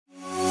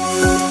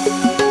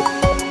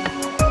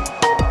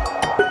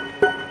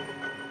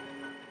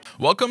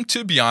Welcome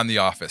to Beyond the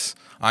Office.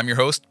 I'm your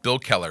host, Bill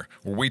Keller,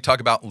 where we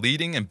talk about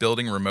leading and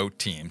building remote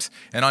teams.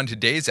 And on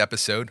today's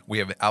episode, we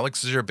have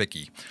Alex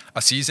Dzierbicki,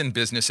 a seasoned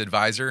business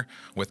advisor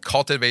with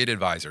Cultivate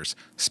Advisors,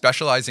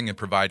 specializing in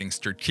providing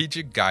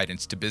strategic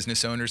guidance to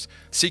business owners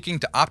seeking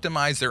to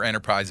optimize their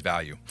enterprise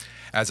value.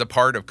 As a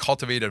part of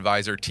Cultivate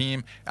Advisor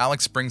team,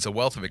 Alex brings a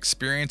wealth of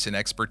experience and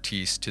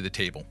expertise to the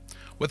table.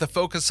 With a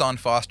focus on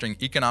fostering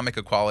economic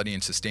equality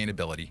and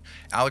sustainability,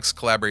 Alex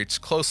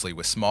collaborates closely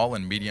with small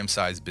and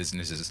medium-sized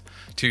businesses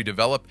to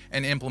develop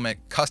and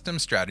implement custom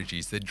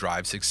strategies that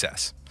drive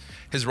success.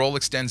 His role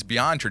extends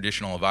beyond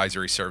traditional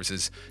advisory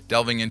services,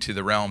 delving into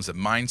the realms of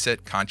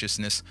mindset,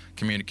 consciousness,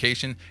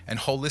 communication, and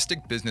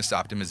holistic business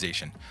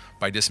optimization.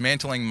 By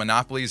dismantling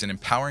monopolies and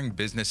empowering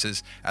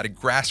businesses at a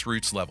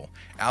grassroots level,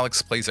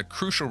 Alex plays a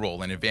crucial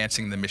role in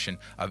advancing the mission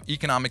of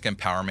economic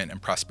empowerment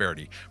and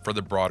prosperity for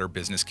the broader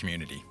business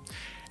community.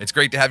 It's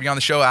great to have you on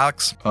the show,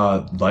 Alex.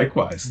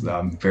 Likewise.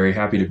 I'm very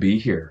happy to be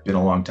here. Been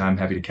a long time.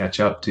 Happy to catch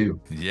up too.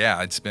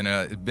 Yeah, it's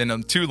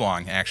been too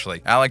long,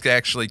 actually. Alex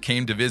actually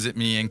came to visit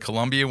me in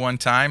Colombia one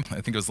time.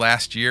 I think it was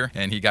last year,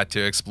 and he got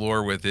to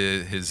explore with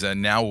his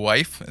now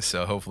wife.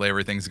 So hopefully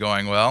everything's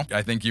going well.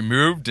 I think you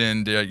moved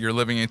and you're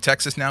living in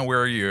Texas now.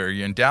 Where are you? Are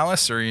you in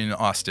Dallas or are you in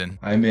Austin?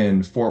 I'm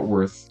in Fort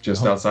Worth,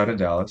 just outside of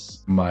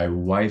Dallas. My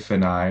wife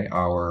and I,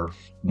 our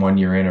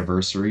 1-year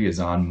anniversary is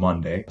on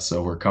Monday.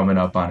 So we're coming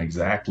up on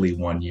exactly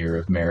 1 year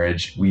of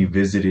marriage. We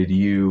visited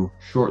you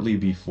shortly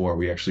before.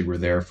 We actually were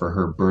there for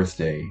her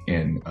birthday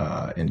in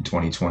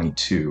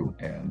 2022,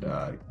 and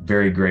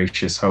very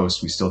gracious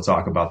host. We still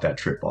talk about that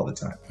trip all the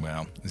time.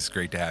 Well, it's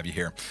great to have you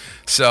here.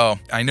 So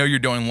I know you're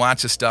doing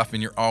lots of stuff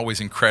and you're always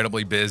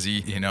incredibly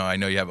busy. I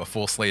know you have a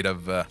full slate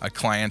of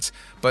clients,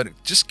 but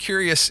just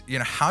curious,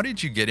 how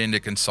did you get into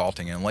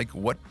consulting and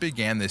what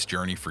began this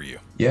journey for you?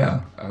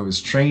 Yeah, I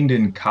was trained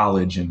in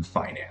college in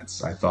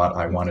finance. I thought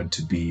I wanted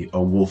to be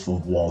a Wolf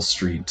of Wall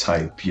Street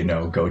type,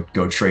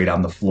 go trade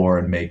on the floor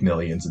and make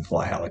millions and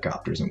fly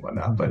helicopters and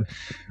whatnot. But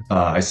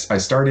I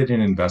started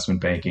in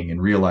investment banking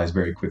and realized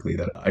very quickly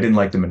that I didn't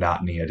like the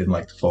monotony. I didn't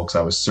like the folks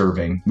I was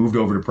serving. Moved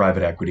over to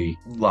private equity.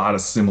 A lot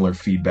of similar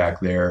feedback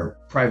there.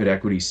 Private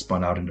equity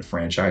spun out into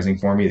franchising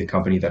for me. The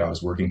company that I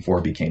was working for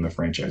became a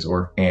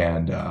franchisor.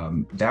 And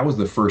that was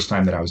the first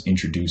time that I was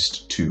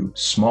introduced to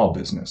small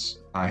business.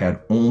 I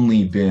had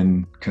only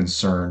been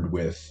concerned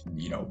with,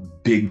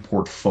 big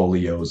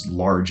portfolios,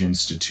 large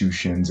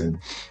institutions, and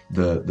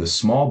the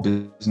small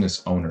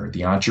business owner,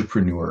 the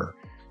entrepreneur,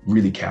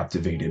 really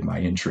captivated my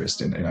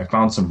interest. And I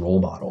found some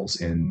role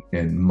models in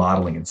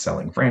modeling and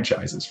selling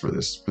franchises for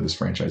this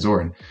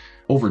franchisor. And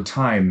over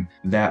time,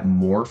 that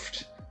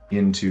morphed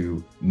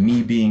into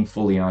me being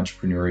fully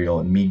entrepreneurial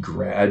and me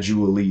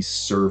gradually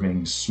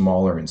serving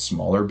smaller and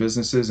smaller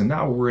businesses. And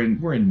now we're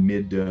in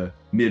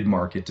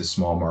mid-market to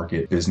small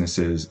market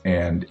businesses.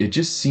 And it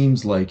just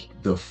seems like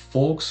the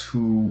folks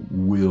who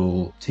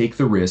will take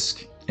the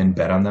risk and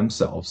bet on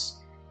themselves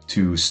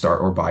to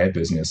start or buy a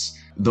business,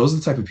 those are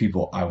the type of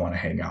people I want to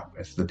hang out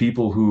with. The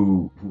people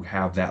who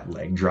have that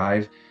leg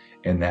drive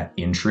and that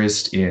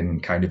interest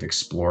in kind of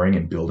exploring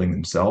and building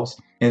themselves.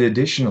 And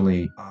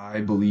additionally, I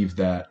believe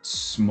that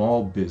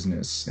small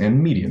business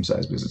and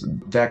medium-sized business,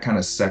 that kind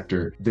of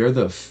sector, they're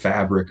the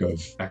fabric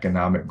of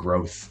economic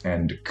growth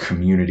and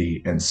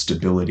community and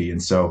stability.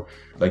 And so,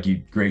 like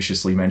you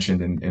graciously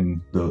mentioned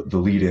in the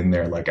lead in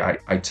there,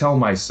 I tell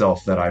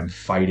myself that I'm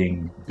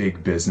fighting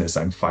big business,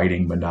 I'm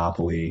fighting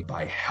monopoly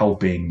by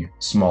helping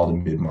small to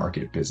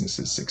mid-market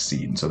businesses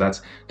succeed. And so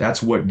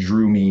that's what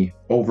drew me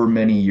over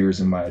many years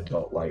in my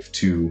adult life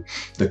to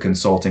the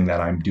consulting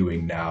that I'm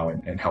doing now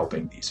and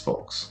helping these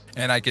folks.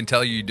 And I can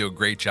tell you do a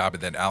great job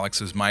at that.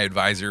 Alex was my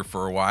advisor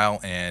for a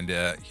while, and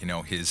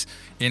his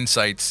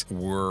insights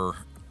were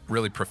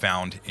really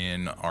profound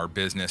in our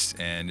business,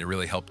 and it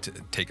really helped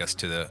take us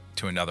to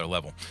another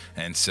level.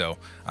 And so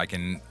I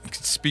can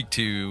speak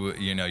to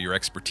your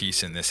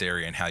expertise in this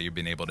area and how you've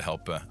been able to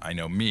help I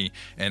know me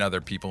and other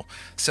people.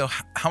 So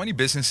how many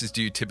businesses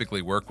do you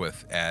typically work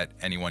with at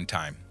any one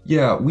time?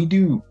 Yeah, we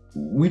do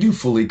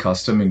fully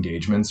custom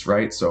engagements,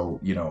 right? So,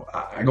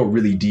 I go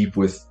really deep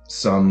with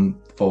some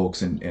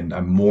folks and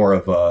I'm more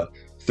of a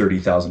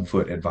 30,000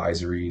 foot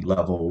advisory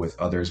level with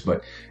others,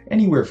 but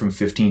anywhere from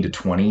 15 to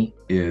 20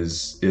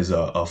 is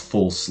a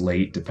full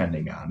slate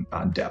depending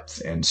on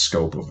depth and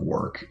scope of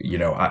work.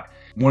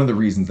 One of the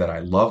reasons that I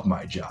love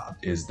my job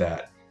is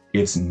that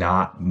it's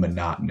not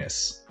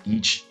monotonous.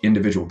 Each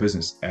individual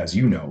business, as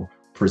you know,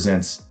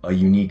 presents a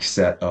unique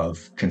set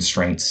of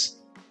constraints,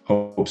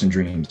 hopes and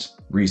dreams,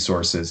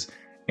 resources,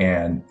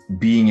 and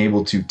being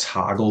able to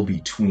toggle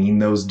between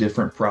those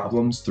different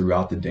problems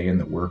throughout the day and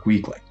the work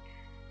week,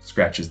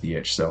 scratches the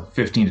itch. So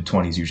 15 to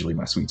 20 is usually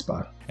my sweet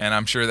spot. And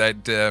I'm sure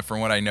that from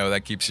what I know,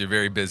 that keeps you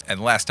very busy. And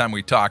last time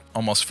we talked,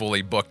 almost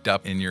fully booked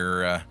up in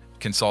your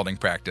consulting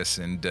practice,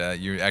 and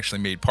you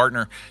actually made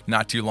partner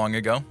not too long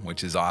ago,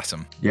 which is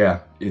awesome. Yeah,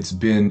 it's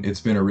been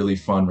a really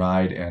fun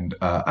ride, and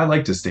I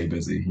like to stay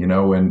busy.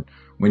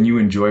 when you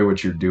enjoy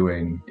what you're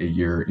doing,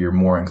 you're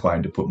more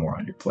inclined to put more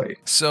on your plate.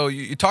 So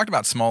you talked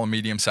about small and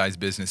medium-sized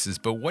businesses,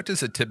 but what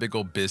does a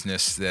typical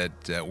business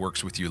that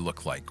works with you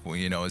look like? Well,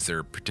 is there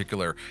a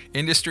particular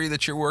industry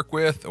that you work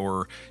with,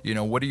 or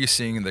what are you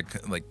seeing in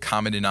the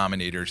common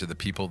denominators of the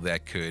people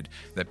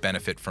that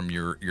benefit from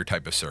your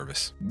type of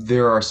service?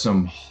 There are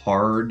some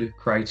hard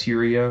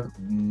criteria.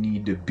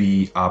 Need to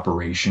be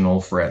operational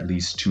for at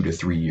least 2 to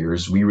 3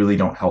 years. We really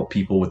don't help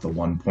people with the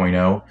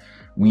 1.0.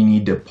 We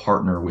need to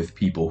partner with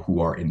people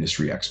who are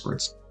industry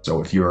experts. So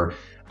if you're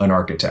an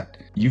architect,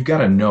 you've got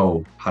to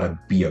know how to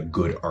be a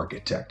good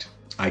architect.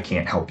 I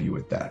can't help you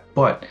with that.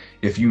 But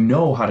if you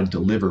know how to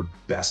deliver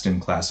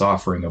best-in-class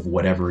offering of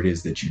whatever it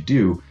is that you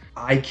do,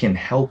 I can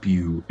help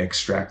you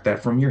extract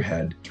that from your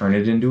head, turn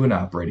it into an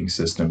operating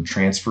system,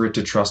 transfer it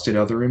to trusted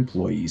other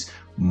employees,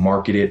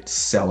 market it,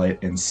 sell it,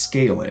 and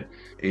scale it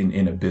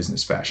in a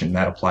business fashion.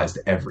 That applies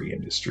to every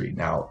industry.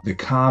 Now, the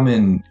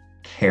common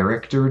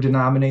character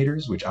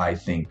denominators, which I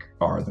think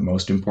are the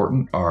most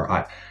important,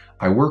 are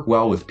I work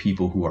well with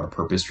people who are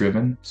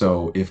purpose-driven.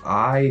 So if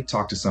I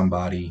talk to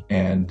somebody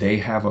and they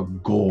have a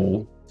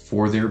goal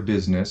for their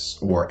business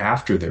or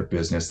after their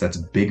business that's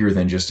bigger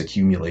than just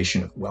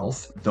accumulation of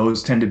wealth,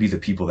 those tend to be the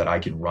people that I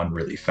can run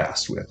really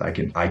fast with. I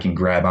can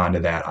grab onto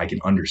that, I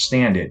can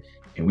understand it,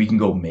 and we can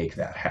go make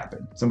that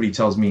happen. Somebody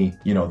tells me,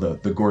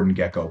 the Gordon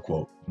Gekko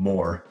quote,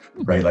 more,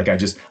 right? Like I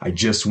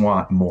just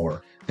want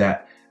more.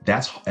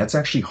 That's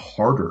actually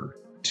harder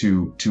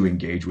to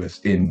engage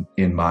with in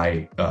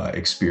my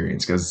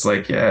experience, because it's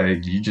like, yeah,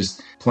 you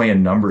just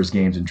playing numbers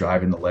games and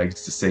driving the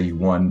legs to say you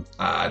won,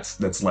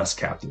 that's less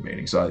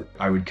captivating. So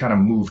I would kind of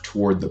move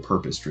toward the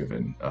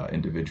purpose-driven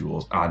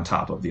individuals on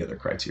top of the other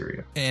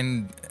criteria.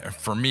 And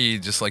for me,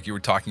 just like you were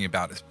talking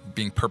about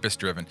being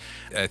purpose-driven,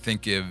 I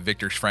think of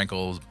Viktor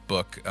Frankl's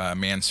book,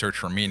 Man's Search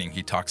for Meaning,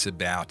 he talks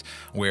about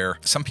where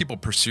some people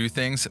pursue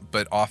things,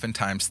 but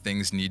oftentimes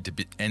things need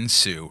to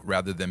ensue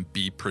rather than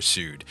be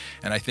pursued.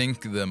 And I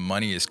think the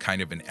money is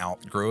kind of an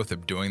outgrowth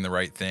of doing the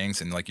right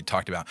things. And like you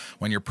talked about,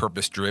 when you're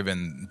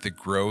purpose-driven, the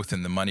growth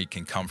and the money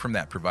can come from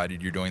that,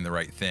 provided you're doing the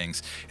right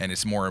things. And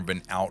it's more of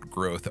an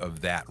outgrowth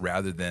of that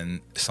rather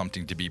than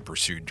something to be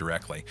pursued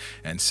directly.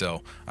 And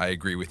so I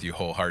agree with you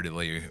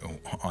wholeheartedly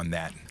on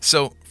that.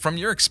 So from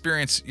your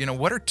experience,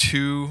 what are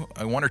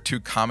one or two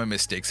common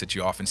mistakes that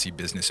you often see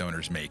business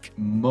owners make?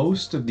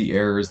 Most of the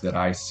errors that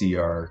I see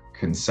are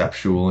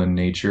conceptual in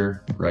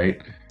nature,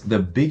 right? The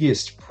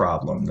biggest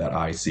problem that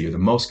I see, or the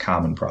most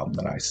common problem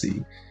that I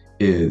see,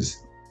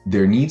 is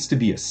there needs to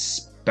be a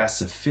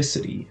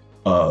specificity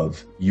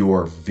of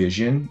your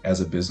vision as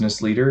a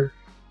business leader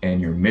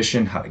and your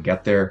mission, how to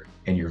get there,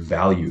 and your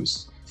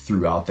values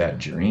throughout that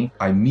journey.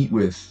 I meet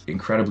with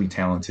incredibly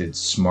talented,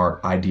 smart,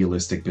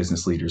 idealistic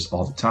business leaders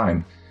all the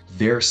time.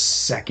 Their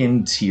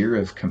second tier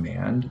of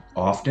command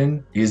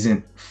often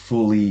isn't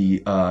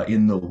fully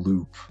in the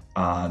loop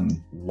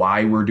on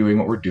why we're doing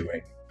what we're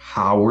doing,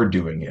 how we're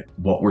doing it,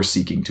 what we're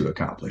seeking to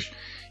accomplish.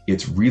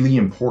 It's really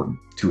important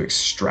to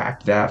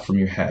extract that from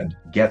your head,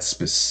 get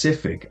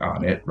specific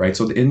on it, right?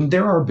 So, and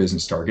there are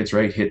business targets,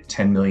 right? Hit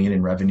 10 million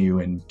in revenue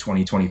in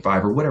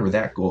 2025 or whatever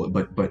that goal,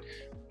 but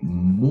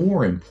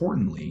more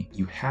importantly,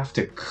 you have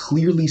to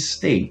clearly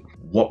state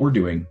what we're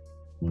doing,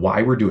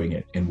 why we're doing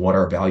it, and what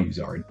our values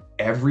are. And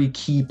every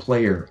key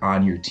player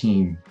on your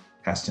team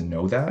has to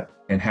know that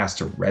and has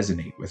to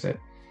resonate with it.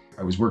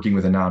 I was working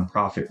with a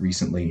nonprofit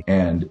recently,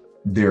 and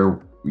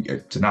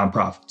it's a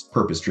nonprofit, it's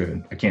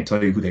purpose-driven. I can't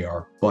tell you who they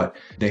are, but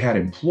they had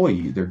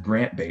they're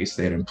grant-based.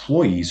 They had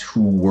employees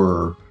who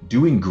were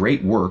doing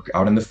great work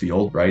out in the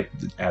field, right?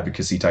 The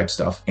advocacy type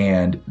stuff.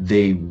 And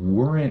they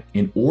weren't,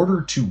 in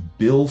order to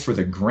bill for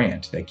the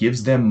grant that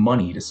gives them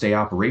money to stay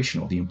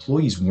operational, the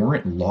employees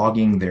weren't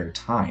logging their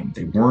time.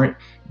 They weren't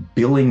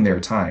billing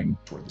their time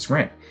toward this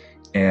grant.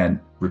 And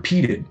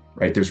repeated,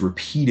 right? There's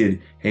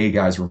repeated, hey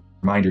guys,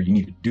 reminder, you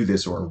need to do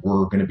this or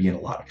we're going to be in a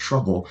lot of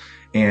trouble.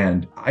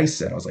 And I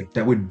was like,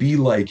 that would be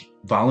like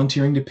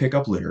volunteering to pick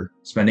up litter,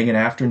 spending an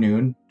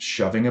afternoon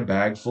shoving a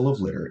bag full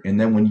of litter, and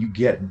then when you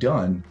get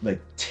done,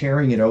 like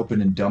tearing it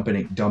open and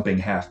dumping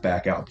half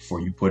back out before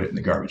you put it in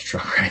the garbage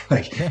truck,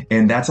 right?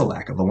 And that's a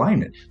lack of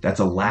alignment. That's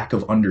a lack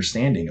of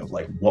understanding of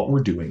like what we're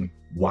doing,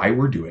 why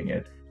we're doing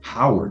it,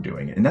 how we're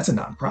doing it. And that's a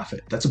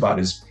nonprofit. That's about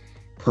as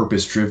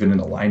purpose-driven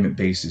and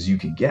alignment-based as you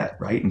can get,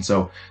 right? And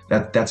so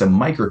that's a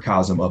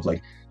microcosm of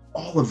like,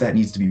 all of that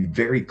needs to be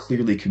very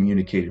clearly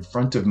communicated,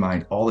 front of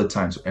mind all the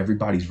time, so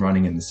everybody's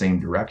running in the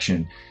same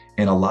direction.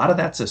 And a lot of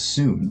that's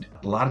assumed.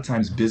 A lot of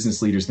times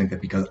business leaders think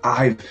that because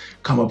I've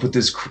come up with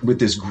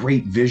this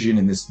great vision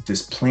and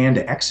this plan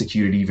to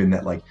execute it, even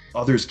that like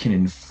others can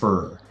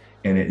infer.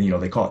 And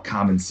they call it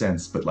common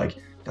sense, but like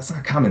that's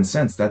not common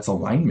sense. That's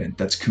alignment.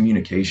 That's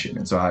communication.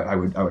 And so I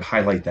would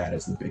highlight that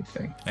as the big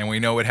thing. And we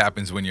know what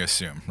happens when you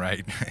assume,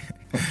 right?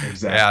 Yeah,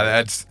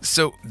 Exactly.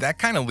 so that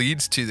kind of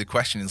leads to the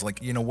question is like,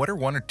 what are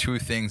one or two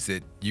things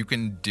that you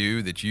can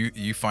do that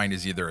you find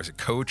is either as a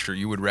coach or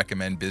you would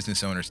recommend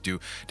business owners do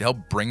to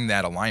help bring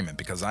that alignment?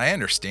 Because I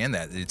understand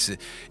that it's,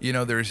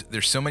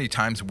 there's so many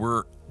times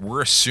we're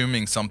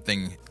assuming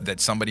something that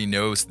somebody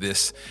knows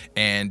this,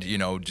 and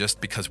just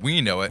because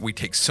we know it, we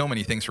take so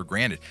many things for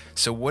granted.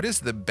 So what is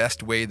the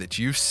best way that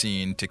you've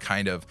seen to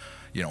kind of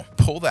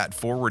pull that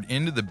forward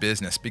into the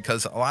business?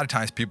 Because a lot of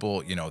times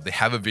people, they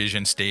have a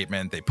vision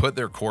statement, they put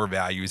their core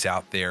values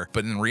out there,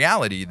 but in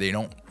reality, they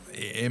don't,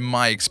 in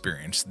my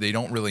experience, they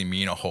don't really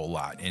mean a whole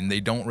lot, and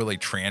they don't really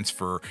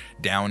transfer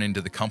down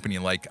into the company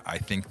like I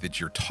think that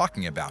you're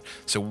talking about.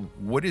 So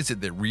what is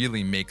it that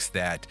really makes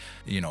that,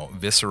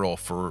 visceral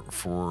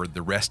for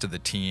the rest of the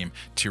team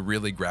to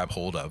really grab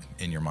hold of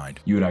in your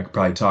mind? You and I could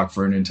probably talk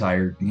for an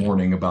entire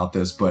morning about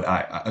this, but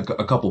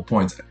a couple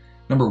points.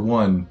 Number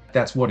one,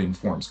 that's what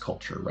informs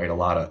culture, right? A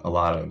lot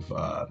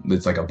of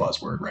it's like a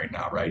buzzword right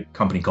now, right?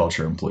 Company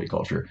culture, employee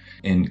culture,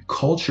 and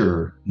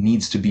culture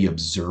needs to be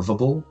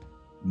observable,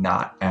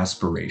 not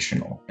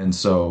aspirational. And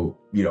so,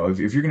 if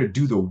you're going to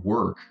do the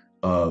work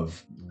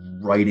of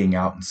writing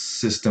out and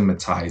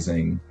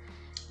systematizing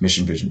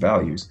mission, vision,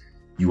 values,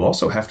 you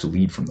also have to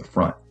lead from the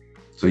front.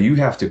 So you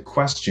have to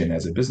question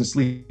as a business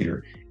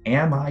leader,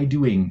 am I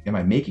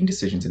making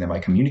decisions and am I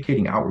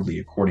communicating outwardly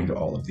according to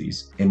all of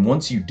these? And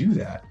once you do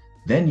that,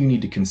 then you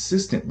need to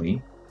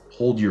consistently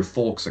hold your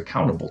folks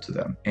accountable to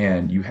them.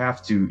 And you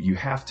have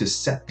to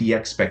set the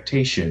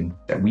expectation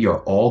that we are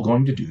all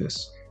going to do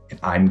this, and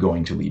I'm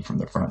going to lead from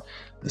the front.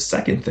 The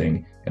second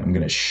thing, and I'm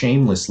going to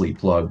shamelessly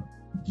plug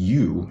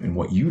you and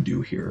what you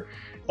do here,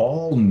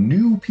 all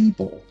new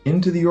people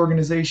into the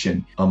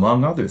organization,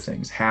 among other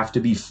things, have to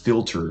be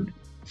filtered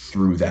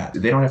through that.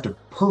 They don't have to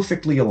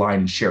perfectly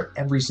align and share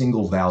every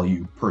single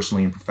value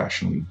personally and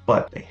professionally,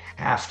 but they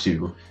have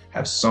to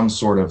have some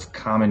sort of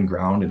common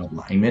ground and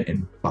alignment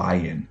and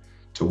buy-in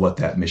to what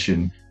that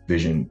mission,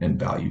 vision, and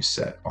value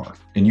set are.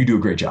 And you do a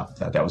great job of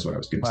that. That was what I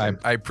was going to say.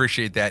 I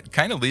appreciate that.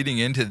 Kind of leading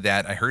into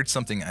that, I heard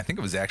something, I think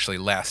it was actually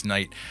last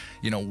night,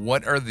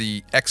 what are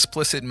the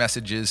explicit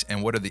messages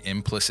and what are the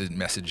implicit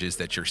messages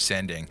that you're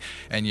sending?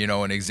 And,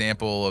 an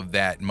example of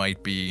that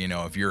might be,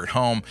 if you're at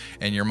home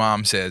and your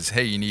mom says,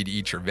 hey, you need to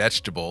eat your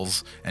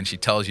vegetables, and she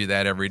tells you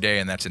that every day,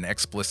 and that's an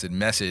explicit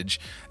message,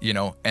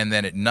 and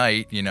then at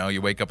night,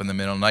 you wake up in the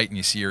middle of the night and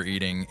you see her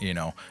eating,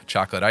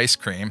 chocolate ice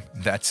cream,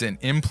 that's an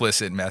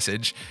implicit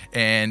message.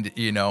 And,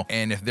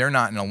 and if they're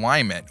not in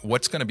alignment,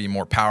 what's going to be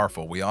more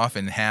powerful? We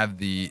often have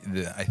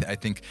I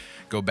think,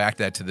 go back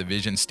to the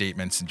vision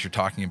statements that you're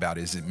talking about,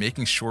 is it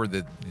making sure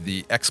that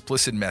the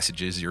explicit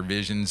messages, your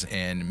visions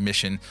and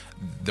mission,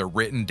 they're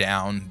written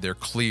down, they're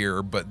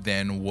clear, but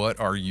then what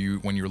are you,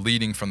 when you're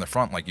leading from the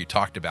front, like you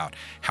talked about,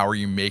 how are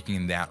you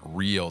making that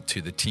real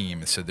to the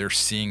team? So they're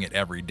seeing it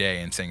every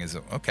day and saying,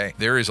 okay,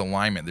 there is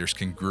alignment, there's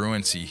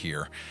congruency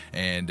here.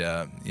 And,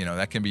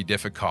 that can be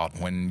difficult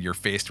when you're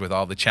faced with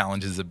all the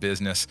challenges of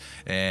business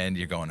and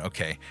you're going,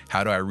 okay,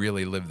 how do I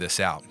really live this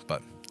out?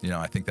 But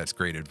I think that's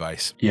great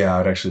advice. Yeah,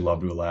 I'd actually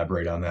love to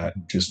elaborate on that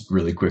just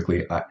really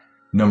quickly.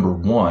 Number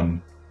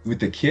one, with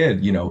the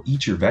kid,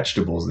 eat your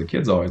vegetables, the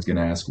kid's always going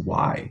to ask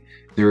why.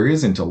 There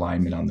isn't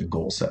alignment on the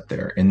goal set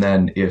there. And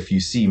then if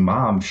you see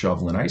mom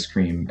shoveling ice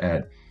cream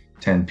at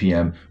 10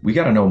 p.m., we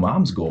got to know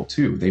mom's goal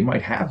too. They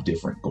might have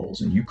different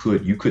goals, and you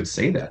could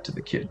say that to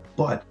the kid.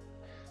 But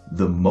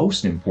the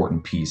most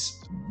important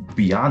piece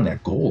beyond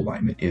that goal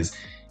alignment is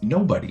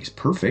nobody's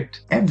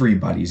perfect.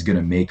 Everybody's going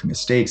to make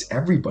mistakes.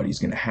 Everybody's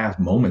going to have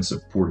moments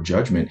of poor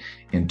judgment.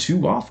 And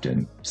too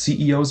often,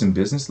 CEOs and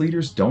business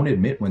leaders don't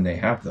admit when they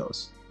have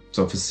those.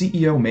 So if a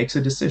CEO makes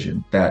a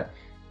decision that,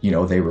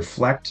 they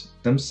reflect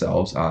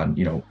themselves on,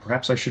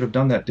 perhaps I should have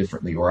done that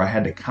differently, or I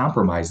had to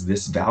compromise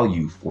this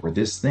value for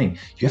this thing,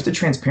 you have to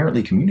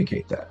transparently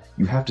communicate that.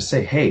 You have to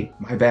say, hey,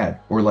 my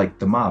bad. Or like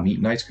the mom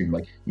eating ice cream,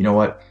 like, you know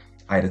what?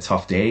 I had a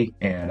tough day,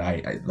 and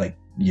I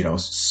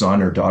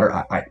son or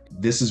daughter,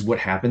 this is what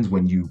happens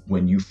when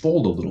you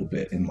fold a little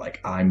bit, and like,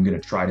 I'm going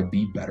to try to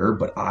be better,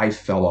 but I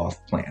fell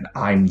off plan.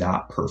 I'm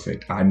not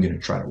perfect. I'm going to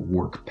try to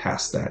work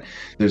past that.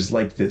 There's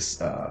like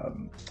this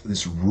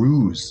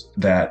ruse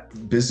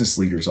that business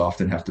leaders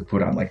often have to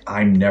put on, like,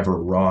 I'm never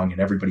wrong and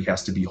everybody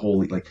has to be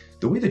holy. Like,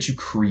 the way that you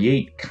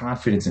create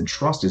confidence and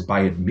trust is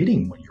by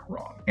admitting when you're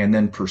wrong and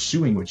then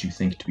pursuing what you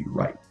think to be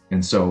right.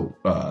 And so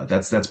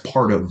that's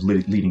part of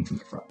leading from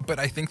the front. But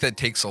I think that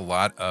takes a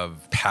lot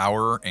of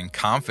power and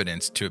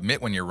confidence to admit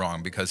when you're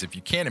wrong, because if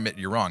you can't admit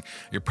you're wrong,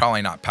 you're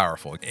probably not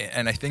powerful.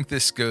 And I think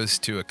this goes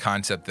to a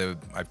concept that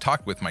I've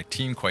talked with my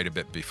team quite a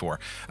bit before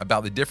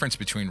about the difference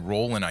between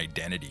role and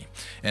identity.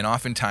 And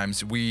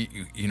oftentimes we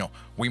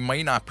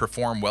might not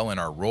perform well in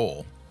our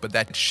role, but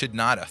that should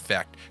not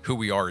affect who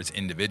we are as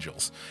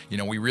individuals.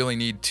 We really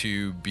need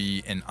to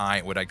be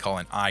what I call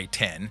an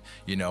I-10,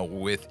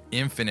 with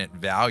infinite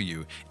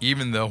value,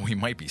 even though we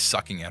might be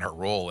sucking at our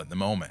role at the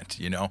moment,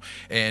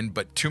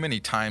 but too many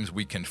times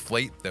we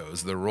conflate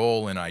the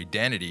role and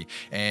identity,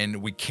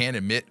 and we can't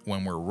admit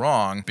when we're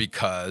wrong,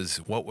 because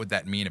what would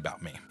that mean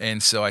about me?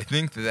 And so I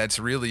think that that's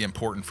really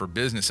important for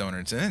business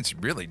owners, and it's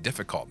really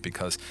difficult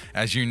because,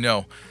 as you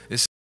know,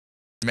 this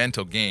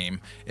mental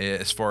game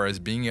as far as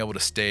being able to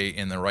stay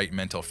in the right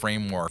mental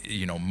framework,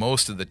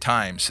 most of the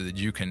time, so that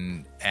you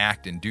can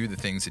act and do the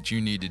things that you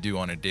need to do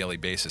on a daily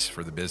basis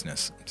for the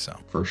business. So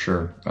for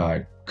sure.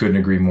 I couldn't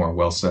agree more.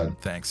 Well said.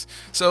 Thanks.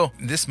 So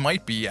this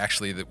might be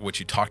actually what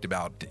you talked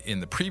about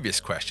in the previous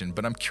question,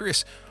 but I'm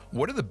curious,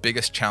 what are the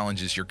biggest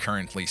challenges you're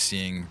currently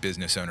seeing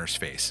business owners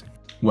face?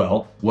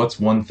 Well, what's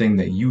one thing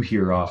that you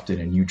hear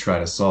often and you try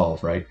to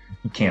solve, right?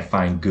 You can't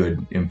find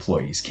good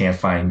employees, can't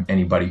find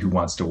anybody who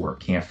wants to work,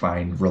 can't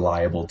find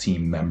reliable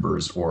team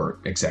members or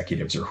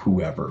executives or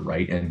whoever,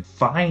 right? And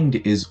find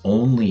is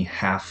only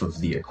half of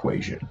the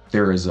equation.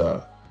 There is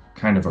a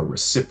kind of a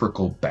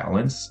reciprocal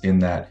balance in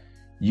that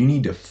you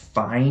need to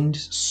find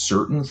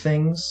certain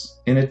things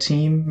in a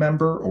team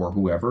member or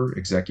whoever,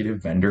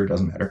 executive, vendor,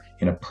 doesn't matter,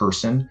 in a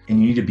person, and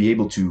you need to be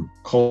able to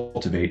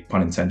cultivate,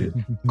 pun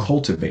intended,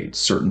 cultivate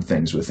certain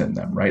things within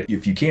them, right?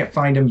 If you can't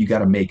find them, you got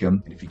to make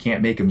them. And if you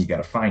can't make them, you got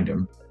to find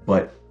them.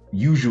 But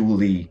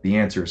usually the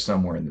answer is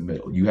somewhere in the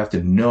middle. You have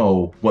to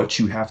know what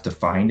you have to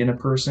find in a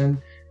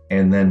person,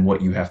 and then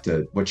what you have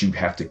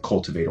to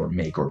cultivate or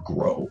make or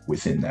grow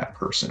within that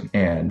person.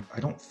 And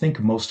I don't think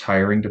most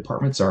hiring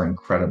departments are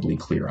incredibly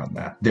clear on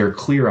that. They're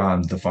clear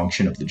on the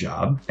function of the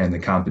job and the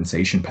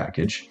compensation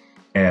package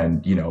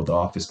and, the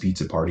office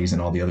pizza parties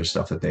and all the other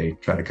stuff that they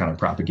try to kind of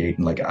propagate.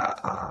 And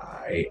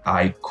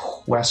I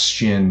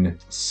question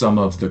some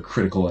of the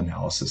critical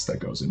analysis that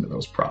goes into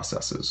those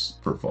processes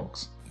for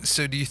folks.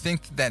 So do you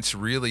think that's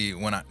really,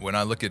 when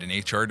I look at an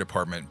HR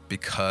department,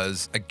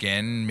 because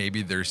again,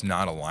 maybe there's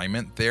not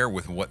alignment there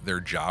with what their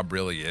job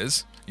really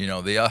is?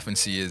 They often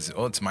see as,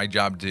 it's my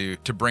job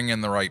to bring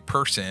in the right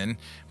person,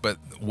 but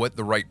what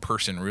the right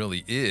person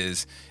really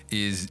is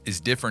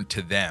different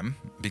to them,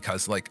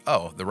 because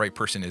the right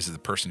person is the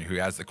person who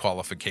has the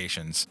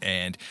qualifications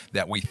and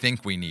that we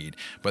think we need.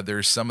 But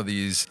there's some of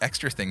these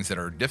extra things that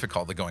are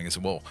difficult to going as,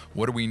 well,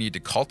 what do we need to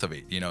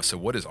cultivate? So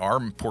what is our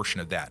portion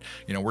of that?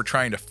 We're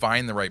trying to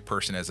find the right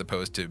person as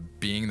opposed to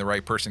being the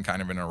right person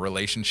kind of in a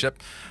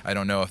relationship. I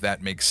don't know if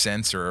that makes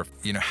sense, or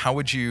how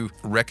would you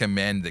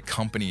recommend that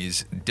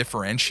companies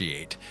differentiate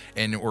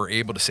and we're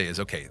able to say is,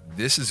 okay,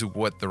 this is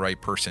what the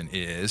right person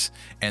is,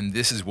 and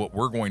this is what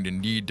we're going to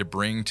need to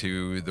bring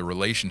to the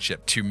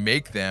relationship to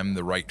make them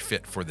the right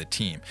fit for the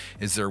team.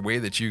 Is there a way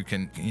that you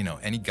can,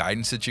 any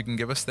guidance that you can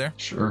give us there?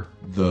 Sure.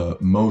 The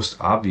most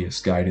obvious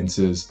guidance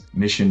is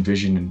mission,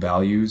 vision, and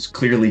values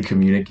clearly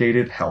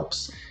communicated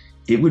helps.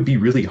 It would be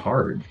really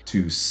hard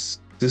to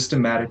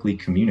systematically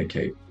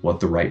communicate what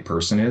the right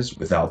person is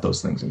without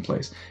those things in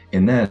place.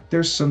 And then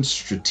there's some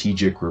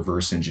strategic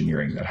reverse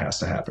engineering that has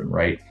to happen,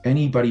 right?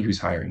 Anybody who's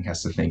hiring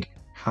has to think,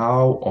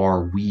 how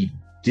are we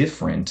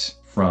different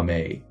from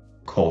a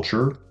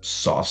culture,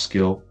 soft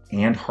skill,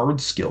 and hard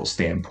skill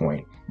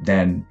standpoint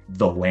than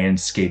the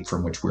landscape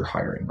from which we're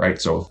hiring, right?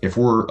 So if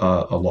we're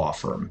a law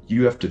firm,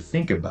 you have to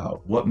think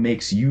about what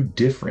makes you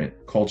different,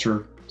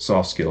 culture,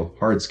 soft skill,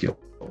 hard skill,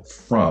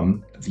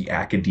 from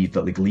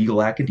the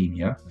legal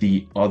academia,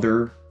 the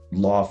other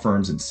law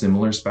firms and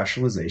similar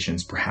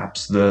specializations,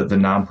 perhaps the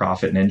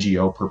nonprofit and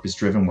NGO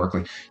purpose-driven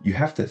work. You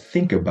have to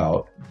think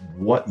about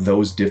what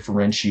those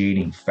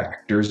differentiating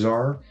factors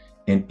are.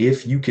 And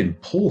if you can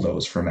pull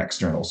those from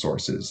external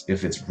sources,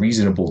 if it's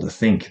reasonable to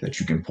think that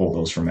you can pull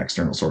those from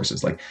external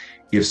sources, like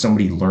if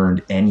somebody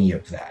learned any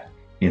of that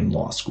in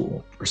law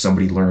school, or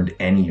somebody learned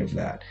any of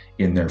that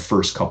in their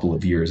first couple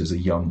of years as a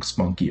young,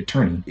 spunky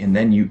attorney, and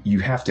then you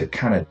have to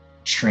kind of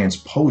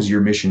transpose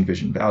your mission,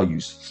 vision,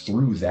 values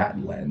through that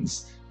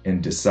lens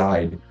and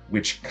decide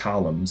which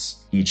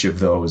columns each of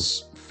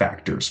those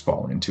factors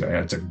fall into.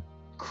 It's a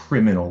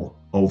criminal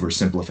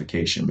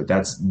oversimplification, but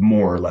that's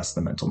more or less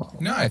the mental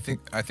model. No, I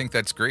think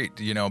that's great.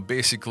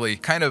 Basically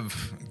kind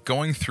of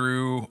going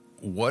through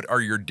what are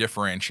your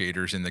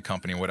differentiators in the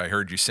company. What I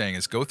heard you saying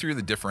is go through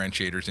the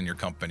differentiators in your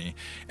company,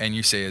 and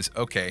you say is,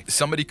 okay,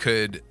 somebody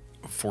could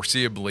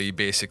foreseeably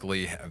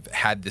basically have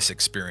had this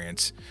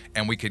experience,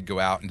 and we could go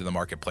out into the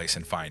marketplace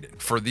and find it.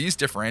 For these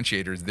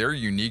differentiators, they're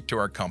unique to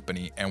our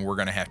company, and we're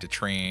going to have to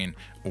train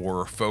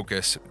or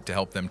focus to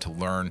help them to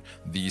learn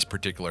these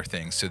particular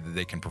things so that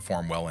they can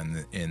perform well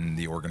in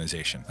the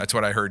organization. That's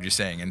what I heard you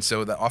saying. And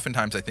so that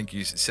oftentimes I think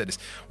you said is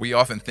we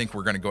often think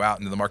we're going to go out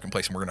into the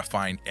marketplace and we're going to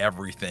find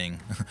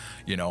everything,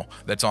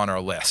 that's on our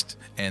list.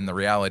 And the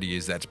reality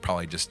is that's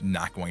probably just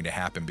not going to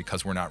happen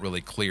because we're not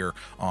really clear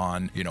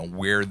on,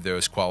 where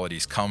those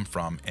qualities come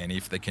from and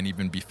if they can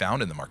even be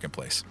found in the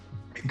marketplace.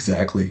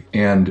 Exactly.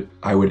 And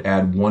I would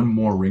add one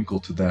more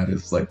wrinkle to that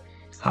is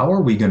how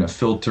are we going to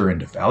filter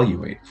and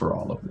evaluate for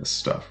all of this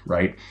stuff,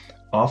 right?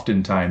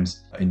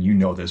 oftentimes, and you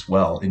know this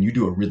well, and you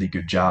do a really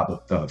good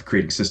job of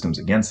creating systems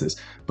against this,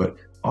 but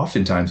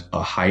oftentimes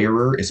a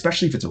hirer,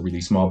 especially if it's a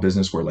really small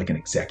business where like an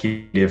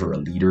executive or a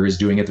leader is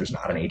doing it, there's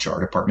not an HR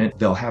department,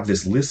 they'll have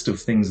this list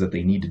of things that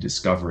they need to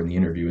discover in the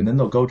interview, and then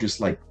they'll go just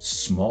like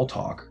small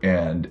talk,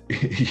 and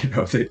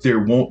there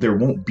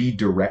won't be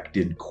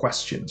directed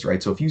questions,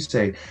 right? So if you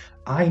say,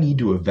 I need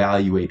to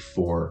evaluate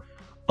for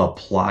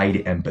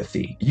applied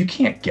empathy. You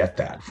can't get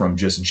that from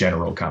just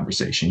general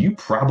conversation. You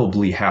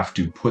probably have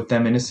to put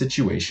them in a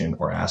situation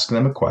or ask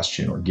them a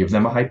question or give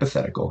them a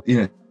hypothetical in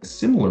a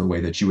similar way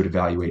that you would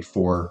evaluate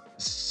for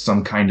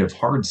some kind of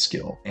hard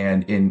skill.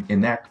 And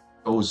in that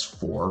goes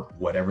for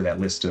whatever that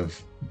list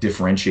of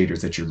differentiators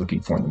that you're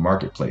looking for in the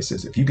marketplace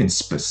is. If you can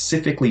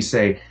specifically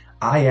say,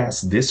 I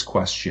asked this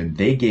question,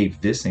 they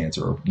gave this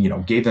answer,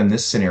 gave them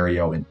this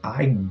scenario, and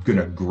I'm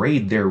gonna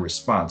grade their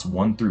response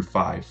 1 through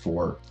 5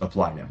 for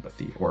applied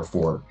empathy or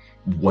for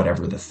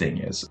whatever the thing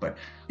is. But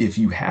if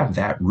you have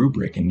that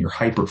rubric and you're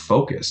hyper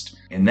focused,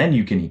 and then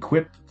you can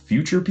equip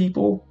future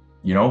people,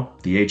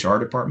 the HR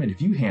department,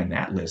 if you hand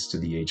that list to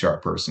the HR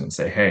person and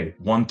say, hey,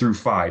 1 through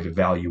 5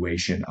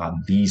 evaluation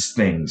on these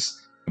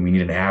things, and we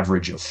need an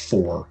average of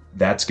 4,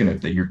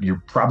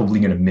 you're probably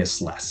gonna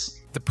miss less.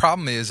 The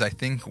problem is, I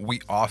think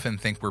we often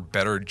think we're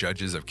better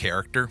judges of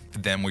character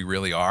than we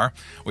really are.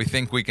 We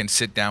think we can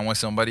sit down with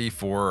somebody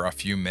for a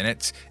few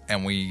minutes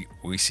and we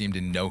seem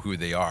to know who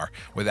they are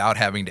without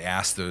having to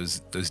ask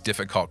those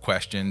difficult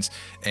questions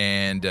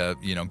and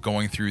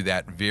going through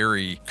that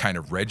very kind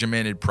of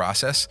regimented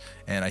process.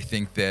 And I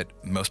think that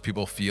most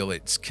people feel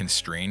it's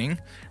constraining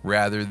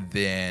rather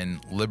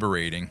than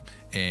liberating,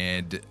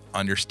 and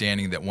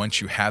understanding that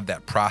once you have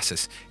that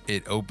process,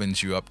 it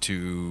opens you up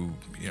to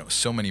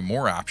so many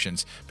more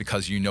options,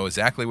 because you know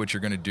exactly what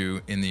you're going to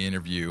do in the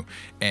interview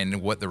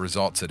and what the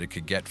results that it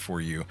could get for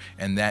you.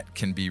 And that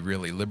can be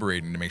really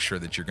liberating to make sure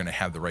that you're going to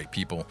have the right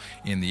people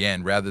in the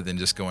end, rather than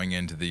just going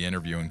into the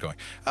interview and going,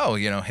 oh,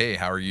 hey,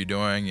 how are you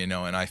doing? And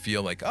I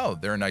feel like, oh,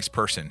 they're a nice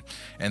person.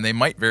 And they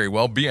might very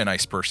well be a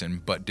nice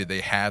person, but do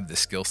they have the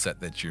skill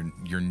set that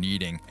you're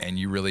needing? And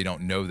you really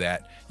don't know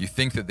that. You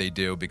think that they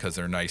do because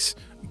they're nice,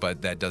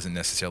 but that doesn't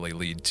necessarily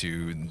lead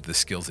to the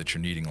skills that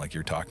you're needing, like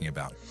you're talking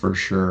about. For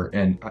sure.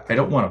 And I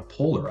don't want to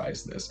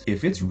polarize this.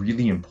 If it's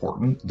really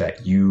important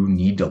that you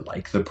need to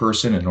like the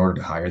person in order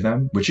to hire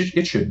them, which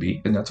it should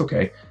be, and that's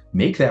okay,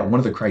 make that one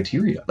of the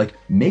criteria. Like,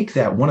 make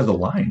that one of the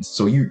lines.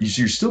 So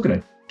you're still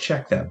going to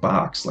check that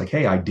box, like,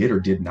 hey, I did or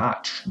did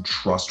not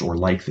trust or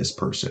like this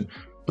person.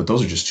 But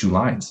those are just 2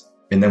 lines.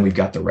 And then we've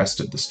got the rest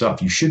of the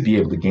stuff. You should be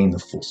able to gain the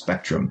full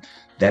spectrum.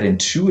 That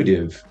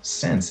intuitive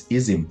sense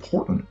is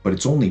important, but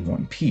it's only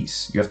one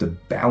piece. You have to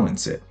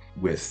balance it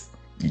with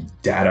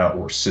data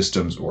or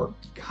systems or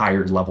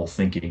higher level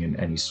thinking in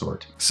any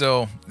sort.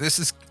 So this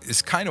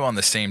is kind of on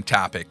the same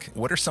topic.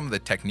 What are some of the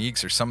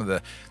techniques or some of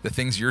the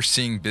things you're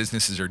seeing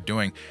businesses are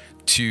doing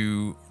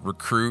to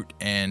recruit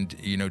and,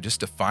 just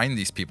to find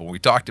these people? We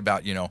talked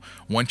about,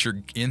 once you're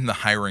in the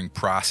hiring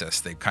process,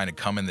 they kind of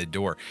come in the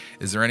door.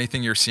 Is there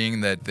anything you're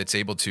seeing that's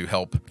able to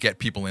help get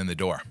people in the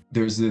door?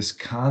 There's this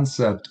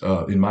concept,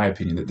 in my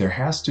opinion, that there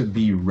has to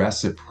be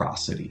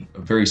reciprocity.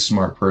 A very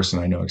smart person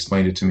I know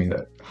explained it to me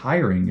that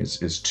hiring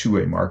is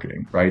two-way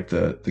marketing, right?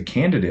 The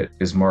candidate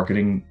is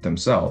marketing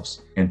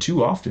themselves, and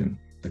too often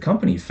the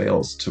company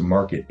fails to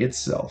market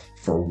itself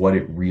for what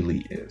it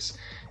really is.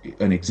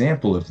 An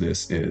example of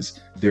this is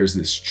there's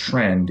this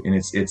trend, and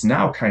it's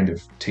now kind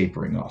of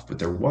tapering off, but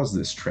there was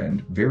this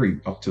trend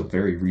up till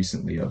very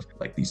recently of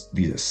like these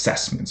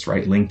assessments,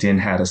 right? LinkedIn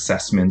had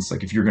assessments.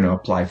 Like, if you're going to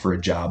apply for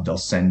a job, they'll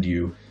send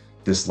you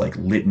this like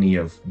litany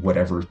of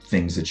whatever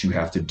things that you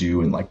have to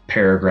do and like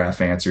paragraph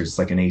answers. It's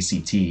like an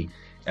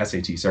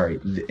SAT, sorry.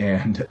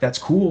 And that's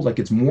cool. Like,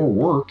 it's more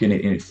work, and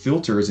it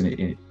filters and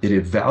it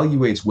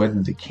evaluates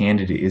whether the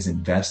candidate is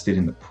invested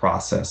in the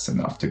process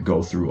enough to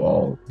go through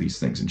all these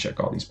things and check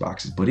all these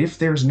boxes. But if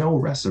there's no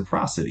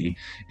reciprocity,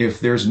 if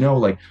there's no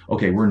like,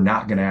 okay, we're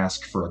not going to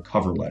ask for a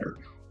cover letter,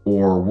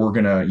 or we're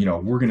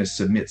going to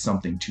submit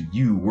something to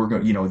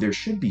you, there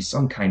should be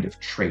some kind of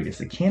trade. If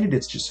the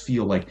candidates just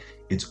feel like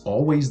it's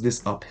always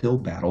this uphill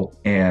battle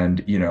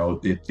and,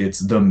 it's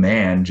the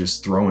man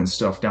just throwing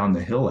stuff down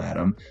the hill at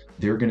them,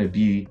 they're going to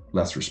be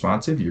less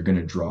responsive. You're going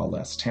to draw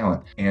less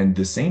talent. And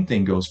the same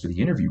thing goes for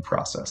the interview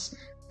process.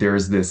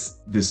 There's this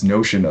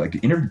notion that like the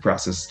interview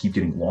processes keep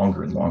getting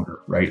longer and longer,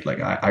 right? Like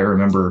I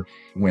remember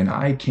when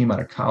I came out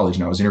of college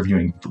and I was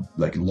interviewing for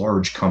like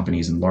large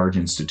companies and large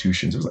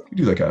institutions, it was like we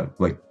do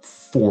like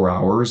 4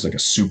 hours, like a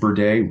super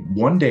day,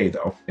 1 day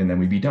though, and then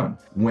we'd be done.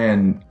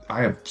 When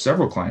I have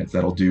several clients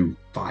that'll do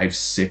 5,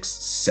 6,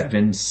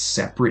 7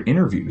 separate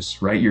interviews,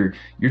 right? You're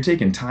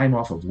taking time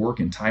off of work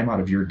and time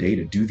out of your day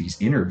to do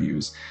these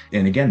interviews.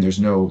 And again, there's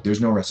no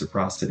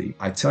reciprocity.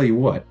 I tell you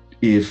what,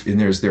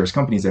 there's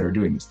companies that are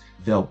doing this,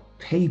 they'll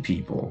pay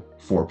people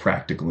for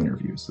practical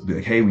interviews. They'll be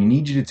like, hey, we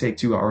need you to take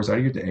 2 hours out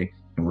of your day,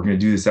 and we're going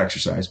to do this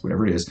exercise,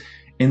 whatever it is.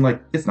 And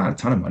like, it's not a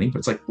ton of money, but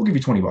it's like, we'll give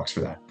you $20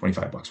 for that,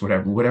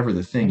 $25, whatever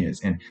the thing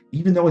is. And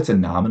even though it's a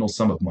nominal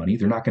sum of money,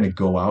 they're not going to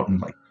go out and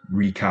like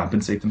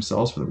recompensate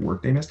themselves for the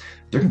work they missed,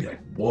 they're gonna be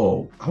like,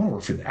 whoa, I want to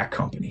work for that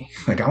company.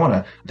 Like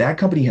that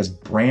company has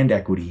brand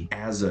equity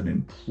as an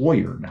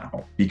employer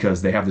now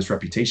because they have this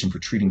reputation for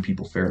treating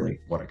people fairly.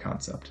 What a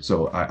concept.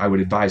 So I would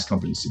advise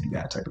companies to do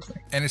that type of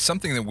thing. And it's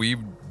something that we've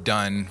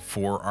done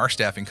for our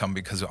staffing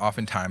company because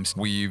oftentimes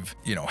we've,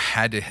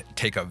 had to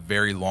take a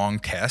very long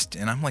test.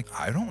 And I'm like,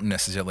 I don't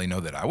necessarily know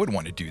that I would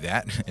want to do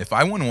that. If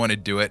I wouldn't want to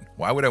do it,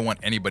 why would I want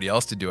anybody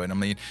else to do it? I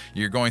mean,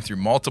 you're going through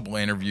multiple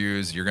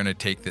interviews, you're going to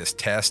take this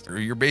test, or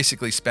you're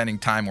basically spending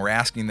time. We're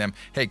asking them,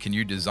 hey, can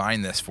you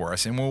design this for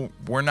us? And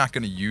we're not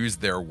going to use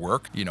their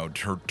work,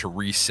 to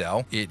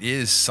resell. It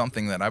is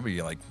something that I would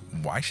be like,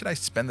 why should I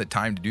spend the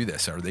time to do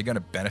this? Are they going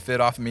to benefit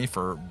off of me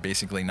for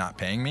basically not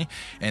paying me?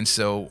 And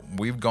so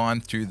we've gone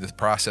through the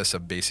process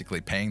of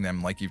basically paying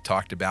them like you've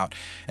talked about.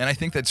 And I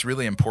think that's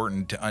really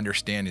important to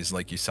understand is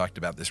like you talked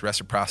about this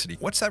reciprocity.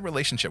 What's that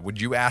relationship? Would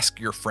you ask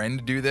your friend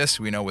to do this,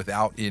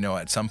 without,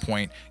 at some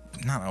point,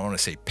 I don't want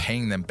to say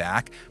paying them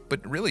back,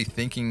 but really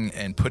thinking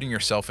and putting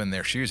yourself in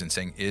their shoes and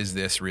saying, is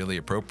this really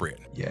appropriate?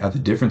 Yeah, the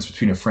difference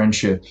between a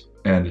friendship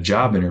and a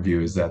job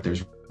interview is that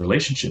there's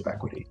relationship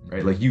equity,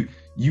 right? Like you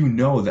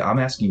know that I'm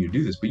asking you to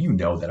do this, but you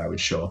know that I would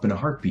show up in a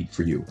heartbeat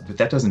for you. But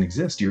that doesn't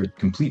exist. You're a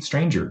complete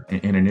stranger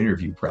in an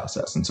interview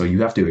process. And so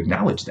you have to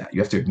acknowledge that.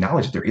 You have to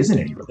acknowledge that there isn't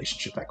any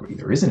relationship equity.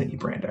 There isn't any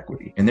brand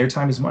equity. And their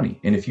time is money.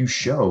 And if you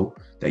show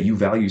that you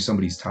value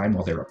somebody's time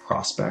while they're a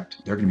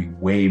prospect, they're going to be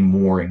way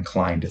more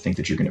inclined to think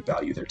that you're going to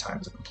value their time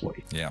as an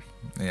employee.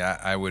 Yeah,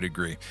 I would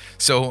agree.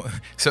 So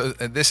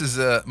this is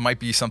might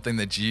be something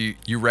that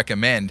you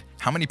recommend.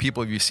 How many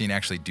people have you seen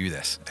actually do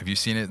this? Have you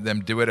seen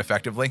them do it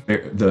effectively?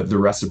 The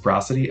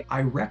reciprocity,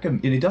 I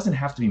recommend, and it doesn't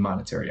have to be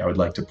monetary. I would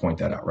like to point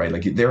that out, right?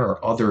 Like there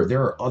are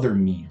other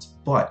means,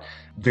 but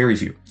very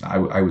few.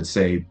 I would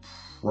say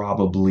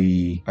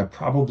I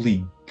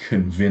probably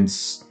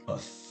convince a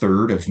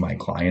third of my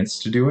clients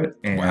to do it.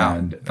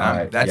 And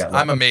wow.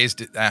 I'm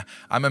amazed.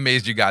 I'm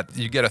amazed you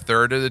get a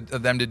third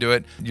of them to do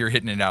it. You're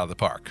hitting it out of the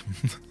park.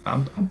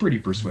 I'm pretty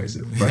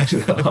persuasive,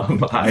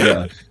 but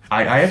I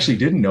actually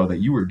didn't know that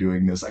you were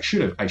doing this. I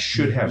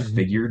should have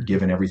figured,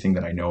 given everything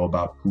that I know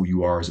about who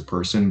you are as a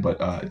person, but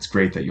it's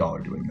great that y'all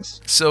are doing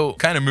this. So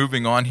kind of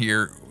moving on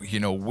here,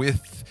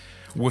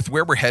 with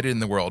where we're headed in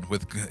the world,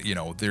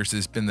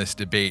 there's been this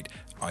debate,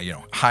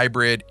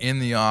 hybrid, in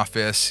the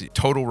office,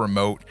 total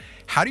remote.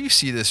 How do you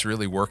see this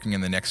really working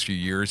in the next few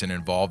years and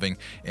evolving?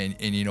 And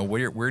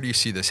where do you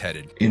see this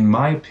headed? In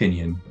my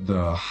opinion,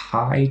 the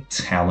high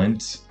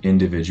talent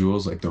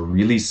individuals, like the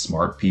really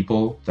smart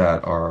people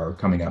that are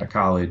coming out of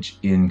college,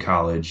 in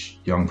college,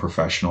 young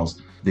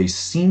professionals, they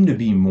seem to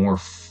be more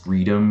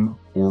freedom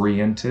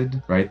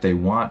oriented, right? They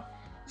want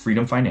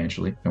freedom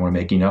financially. They want to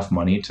make enough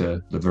money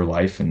to live their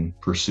life and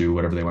pursue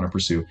whatever they want to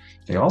pursue.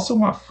 They also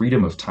want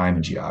freedom of time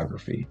and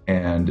geography.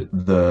 And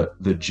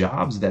the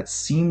jobs that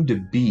seem to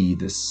be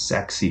the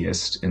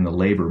sexiest in the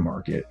labor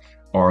market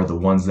are the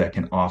ones that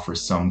can offer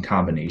some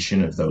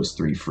combination of those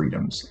three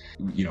freedoms.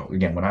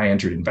 Again, when I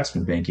entered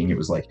investment banking, it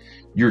was like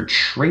you're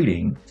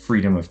trading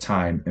freedom of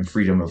time and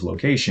freedom of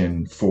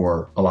location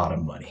for a lot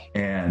of money.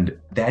 And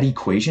that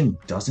equation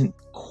doesn't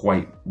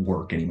quite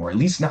work anymore, at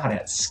least not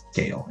at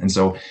scale. And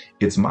so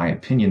it's my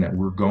opinion that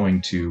we're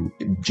going to,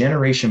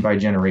 generation by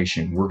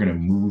generation, we're going to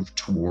move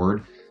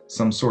toward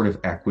some sort of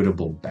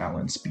equitable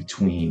balance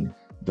between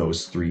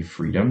those three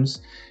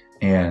freedoms.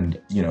 And,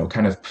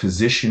 kind of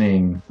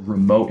positioning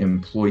remote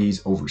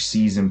employees,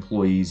 overseas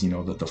employees,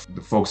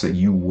 the folks that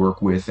you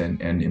work with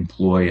and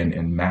employ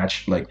and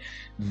match, like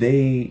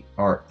they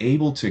are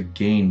able to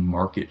gain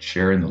market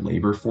share in the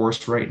labor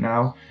force right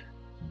now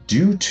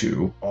due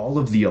to all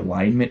of the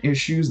alignment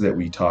issues that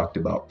we talked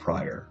about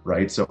prior,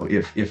 right? So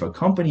if a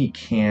company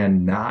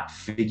cannot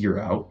figure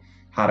out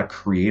how to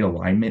create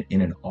alignment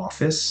in an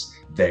office,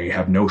 they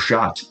have no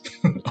shot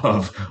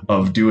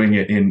of doing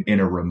it in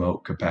a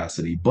remote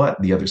capacity. But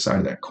the other side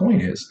of that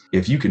coin is,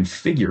 if you can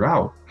figure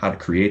out how to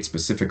create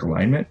specific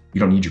alignment,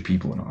 you don't need your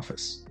people in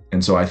office.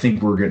 And so I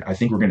think we're going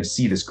to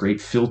see this great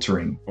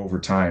filtering over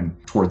time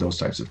toward those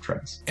types of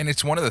trends. And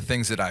it's one of the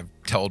things that I've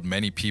told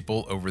many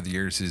people over the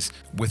years is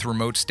with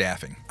remote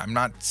staffing. I'm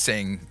not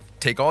saying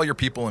take all your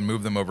people and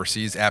move them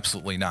overseas.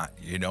 Absolutely not.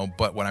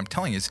 But what I'm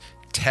telling you is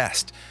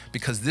test,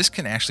 because this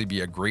can actually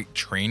be a great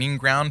training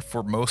ground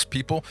for most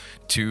people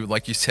to,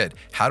 like you said,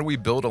 how do we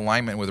build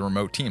alignment with a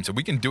remote team? So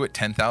we can do it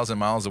 10,000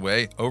 miles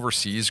away,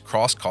 overseas,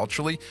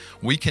 cross-culturally.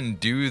 We can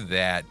do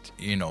that,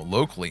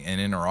 locally and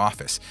in our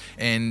office.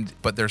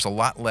 But there's a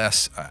lot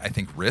less, I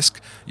think, risk,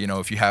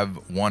 if you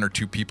have one or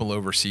two people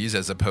overseas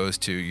as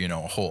opposed to,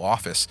 a whole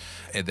office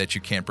that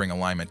you can't bring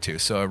alignment to.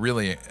 So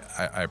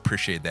I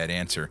appreciate that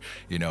answer,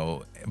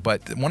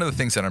 But one of the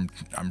things that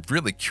I'm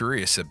really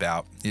curious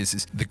about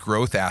is the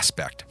growth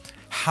aspect.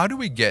 How do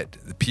we get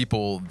the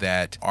people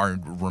that are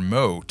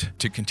remote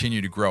to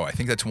continue to grow? I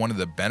think that's one of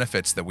the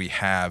benefits that we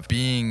have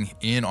being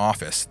in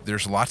office.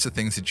 There's lots of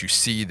things that you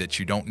see that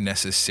you don't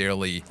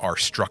necessarily are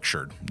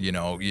structured.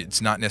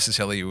 It's not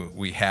necessarily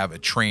we have a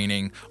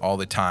training all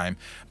the time,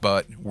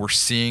 but we're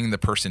seeing the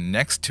person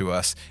next to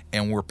us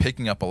and we're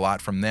picking up a lot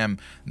from them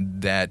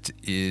that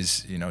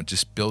is,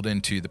 just built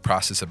into the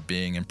process of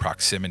being in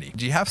proximity.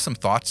 Do you have some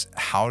thoughts?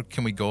 How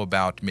can we go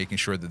about making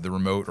sure that the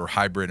remote or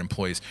hybrid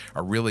employees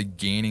are really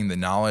gaining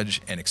the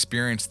knowledge and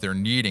experience they're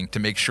needing to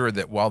make sure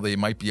that while they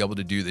might be able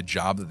to do the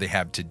job that they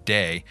have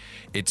today,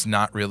 it's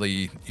not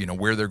really,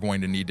 where they're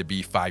going to need to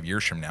be 5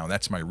 years from now?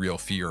 That's my real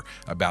fear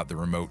about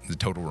the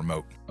total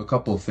remote. A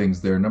couple of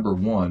things there. Number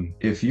one,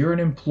 if you're an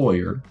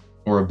employer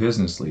or a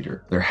business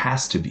leader, there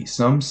has to be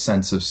some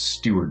sense of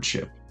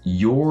stewardship.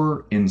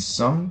 You're in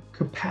some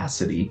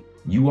capacity,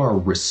 you are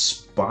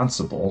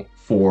responsible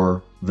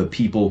for the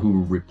people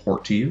who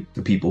report to you,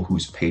 the people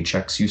whose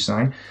paychecks you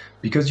sign,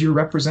 because you're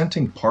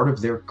representing part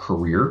of their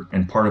career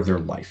and part of their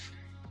life,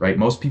 right?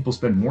 Most people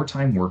spend more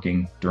time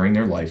working during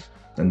their life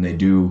than they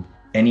do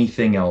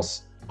anything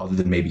else other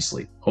than maybe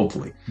sleep,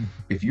 hopefully.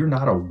 If you're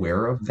not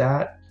aware of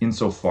that,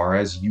 insofar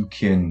as you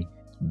can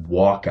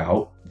walk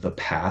out the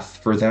path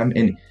for them,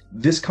 and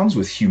this comes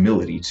with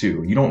humility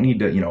too. You don't need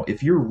to,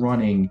 if you're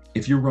running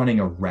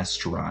a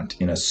restaurant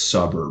in a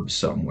suburb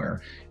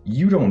somewhere,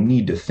 you don't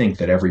need to think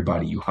that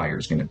everybody you hire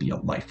is going to be a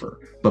lifer.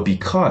 But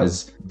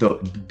because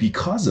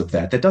of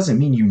that doesn't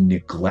mean you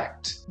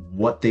neglect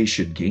what they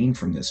should gain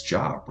from this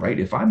job, right?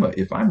 If I'm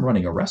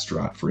running a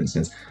restaurant, for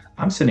instance,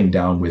 I'm sitting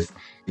down with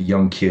a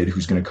young kid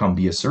who's going to come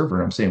be a server,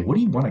 and I'm saying, what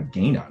do you want to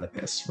gain out of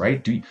this,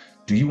 right? Do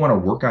you want to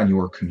work on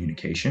your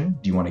communication?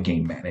 Do you want to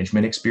gain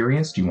management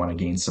experience? Do you want to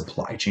gain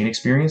supply chain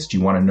experience? Do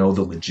you want to know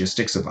the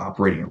logistics of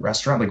operating a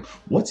restaurant? Like,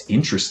 what's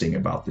interesting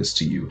about this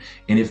to you?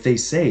 And if they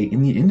say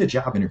in the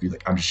job interview,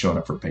 like, I'm just showing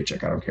up for a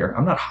paycheck, I don't care,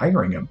 I'm not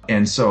hiring him.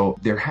 And so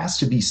there has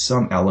to be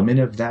some element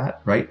of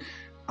that, right?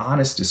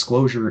 Honest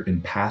disclosure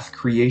and path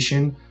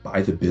creation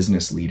by the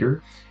business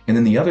leader. And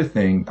then the other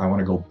thing, I want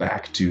to go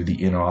back to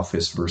the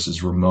in-office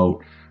versus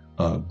remote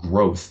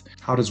growth.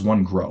 How does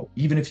one grow?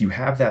 Even if you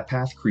have that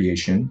path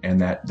creation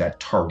and that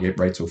target,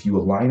 right? So if you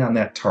align on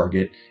that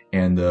target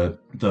and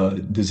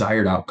the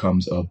desired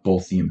outcomes of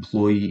both the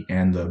employee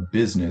and the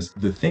business,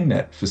 the thing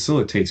that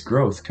facilitates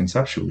growth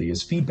conceptually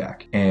is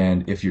feedback.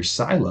 And if you're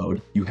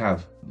siloed, you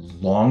have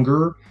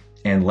longer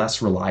and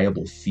less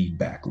reliable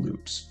feedback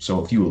loops.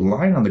 So if you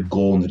align on the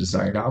goal and the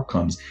desired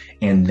outcomes,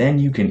 and then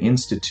you can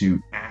institute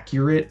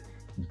accurate,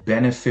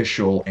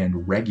 beneficial,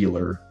 and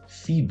regular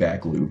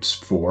feedback loops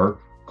for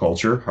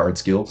culture, hard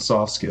skill,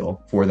 soft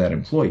skill for that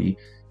employee,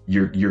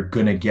 you're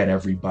gonna get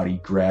everybody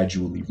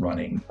gradually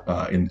running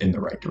in the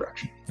right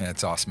direction.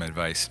 That's awesome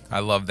advice.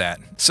 I love that.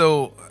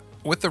 So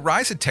with the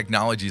rise of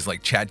technologies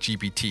like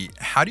ChatGPT,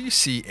 how do you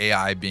see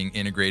AI being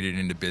integrated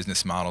into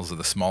business models of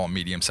the small and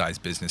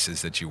medium-sized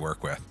businesses that you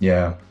work with?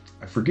 Yeah,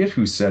 I forget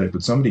who said it,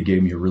 but somebody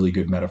gave me a really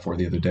good metaphor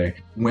the other day.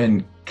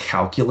 When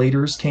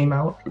calculators came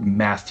out,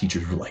 math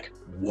teachers were like,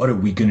 what are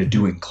we going to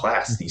do in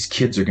class? These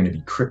kids are going to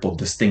be crippled.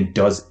 This thing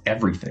does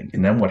everything.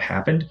 And then what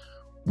happened?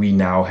 We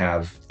now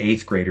have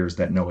 8th graders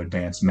that know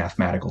advanced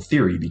mathematical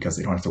theory because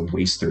they don't have to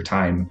waste their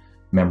time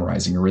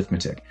memorizing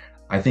arithmetic.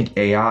 I think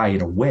AI,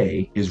 in a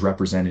way, is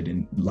represented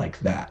in like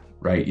that,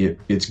 right?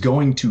 It's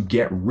going to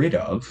get rid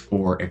of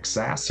or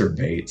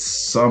exacerbate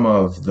some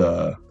of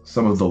the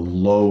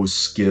low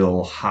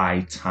skill,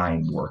 high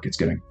time work. It's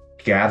going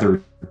to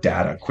gather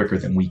data quicker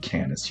than we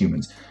can as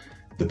humans.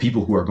 The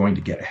people who are going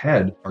to get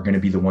ahead are going to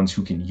be the ones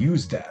who can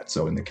use that.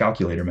 So in the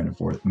calculator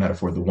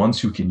metaphor, the ones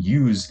who can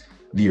use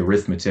the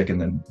arithmetic and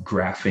then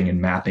graphing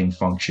and mapping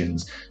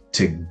functions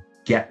to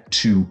get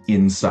to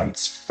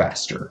insights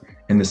faster.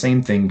 And the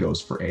same thing goes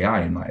for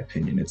AI, in my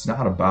opinion. It's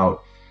not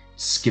about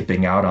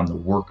skipping out on the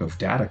work of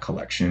data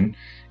collection.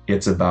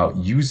 It's about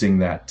using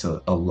that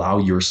to allow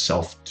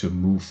yourself to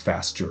move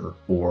faster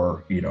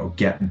or,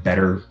 get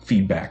better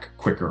feedback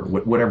quicker,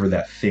 whatever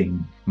that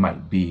thing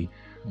might be.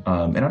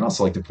 And I'd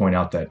also like to point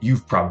out that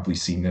you've probably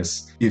seen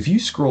this. If you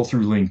scroll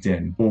through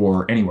LinkedIn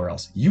or anywhere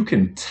else, you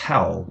can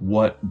tell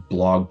what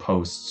blog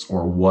posts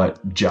or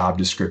what job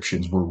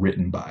descriptions were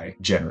written by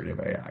generative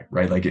AI,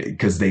 right? Like,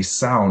 because they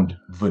sound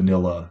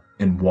vanilla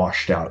and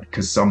washed out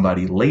because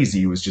somebody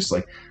lazy was just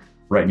like,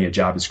 write me a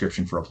job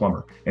description for a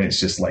plumber. And it's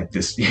just like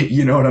this,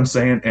 you know what I'm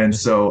saying? And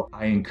so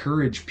I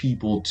encourage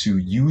people to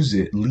use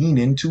it, lean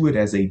into it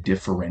as a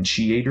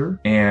differentiator.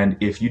 And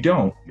if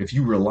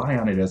you rely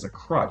on it as a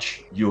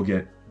crutch, you'll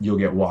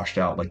get washed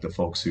out like the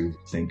folks who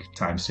think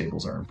times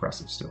tables are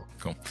impressive still.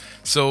 Cool.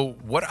 So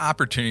what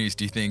opportunities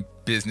do you think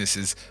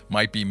businesses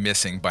might be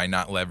missing by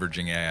not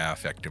leveraging AI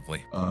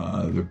effectively?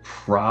 They're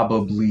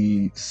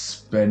probably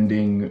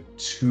spending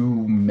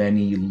too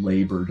many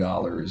labor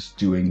dollars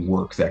doing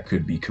work that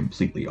could be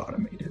completely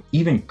automated.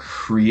 Even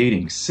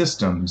creating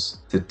systems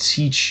to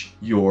teach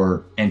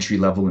your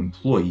entry-level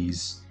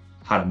employees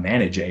how to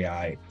manage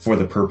AI for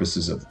the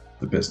purposes of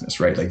the business,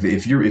 right? Like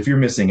if you're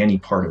missing any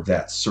part of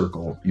that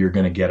circle, you're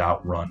going to get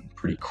outrun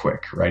pretty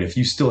quick, right? If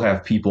you still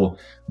have people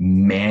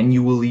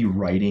manually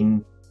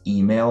writing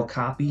email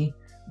copy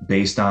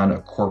based on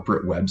a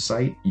corporate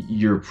website,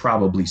 you're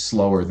probably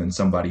slower than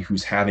somebody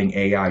who's having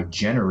AI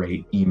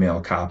generate email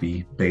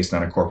copy based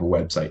on a corporate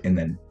website and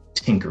then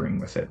tinkering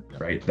with it,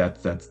 right?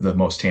 That's the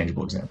most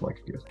tangible example I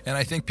could give. And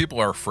I think people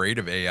are afraid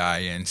of AI,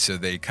 and so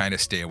they kind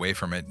of stay away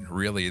from it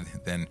really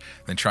than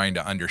trying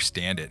to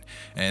understand it.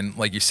 And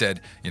like you said,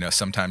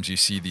 sometimes you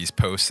see these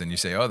posts and you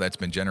say, oh, that's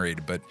been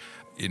generated. But,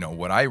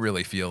 what I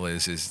really feel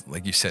is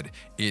like you said,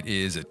 it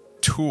is a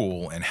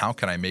tool, and how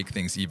can I make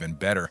things even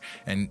better?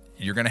 And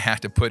you're going to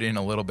have to put in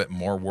a little bit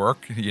more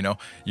work.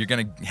 You're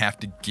going to have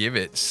to give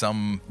it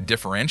some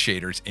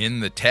differentiators in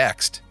the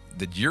text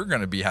that you're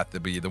going to have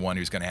to be the one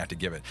who's going to have to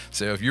give it.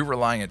 So if you're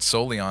relying it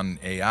solely on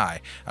AI,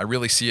 I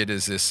really see it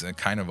as this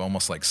kind of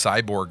almost like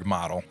cyborg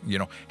model.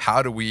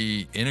 How do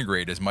we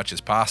integrate as much as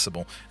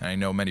possible? And I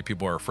know many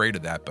people are afraid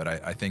of that, but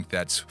I think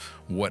that's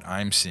what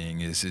I'm seeing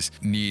is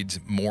needs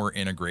more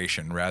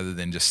integration rather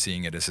than just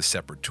seeing it as a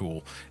separate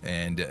tool.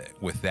 And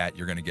with that,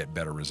 you're going to get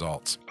better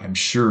results. I'm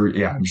sure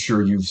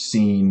you've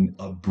seen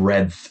a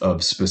breadth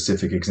of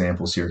specific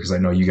examples here, because I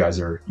know you guys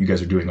are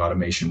doing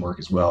automation work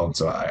as well. And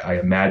so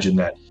I imagine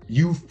that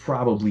you've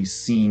probably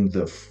seen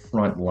the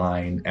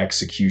frontline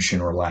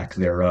execution or lack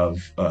thereof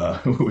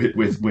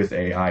with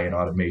AI and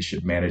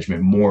automation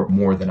management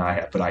more than I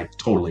have. But I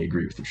totally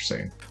agree with what you're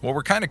saying. Well,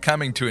 we're kind of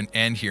coming to an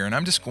end here, and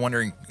I'm just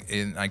wondering,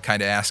 and I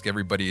kind of ask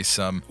everybody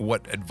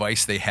what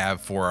advice they have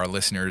for our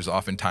listeners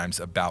oftentimes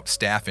about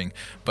staffing,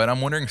 but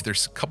I'm wondering if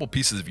there's a couple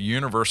pieces of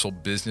universal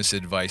business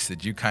advice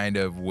that you kind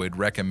of would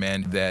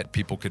recommend that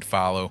people could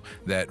follow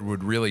that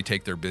would really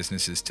take their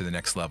businesses to the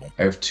next level.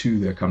 I have two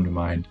that come to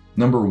mind.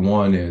 Number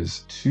one is,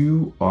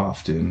 too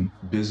often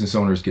business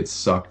owners get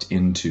sucked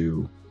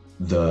into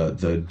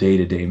the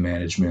day-to-day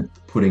management,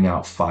 putting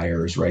out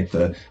fires, right?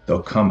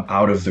 They'll come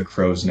out of the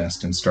crow's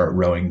nest and start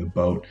rowing the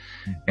boat.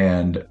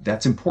 And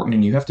that's important,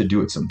 and you have to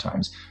do it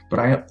sometimes. But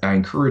I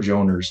encourage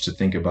owners to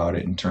think about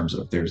it in terms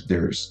of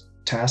there's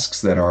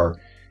tasks that are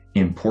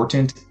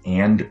important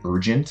and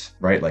urgent,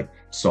 right? Like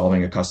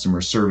solving a customer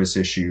service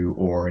issue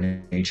or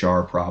an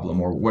HR problem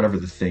or whatever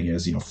the thing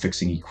is,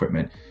 fixing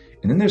equipment.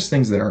 And then there's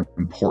things that are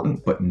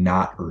important but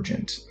not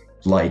urgent,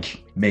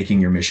 like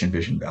making your mission,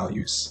 vision,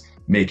 values,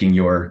 making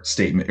your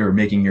statement, or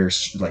making your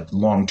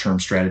long-term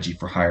strategy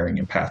for hiring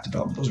and path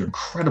development. Those are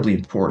incredibly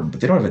important,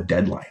 but they don't have a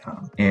deadline on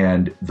them.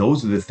 And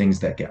those are the things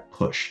that get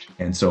pushed.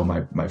 And so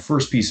my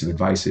first piece of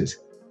advice is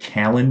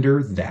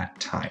calendar that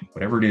time,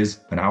 whatever it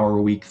is, an hour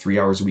a week, 3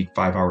 hours a week,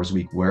 5 hours a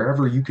week,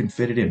 wherever you can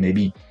fit it in,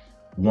 maybe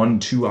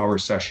 1-2 hour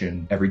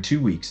session every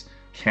 2 weeks.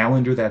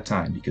 Calendar that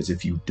time, because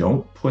if you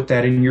don't put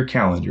that in your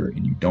calendar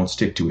and you don't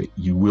stick to it,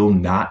 you will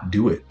not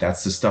do it.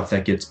 That's the stuff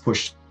that gets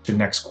pushed to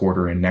next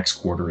quarter and next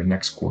quarter and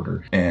next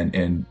quarter.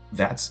 And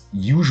that's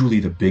usually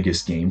the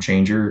biggest game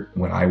changer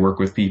when I work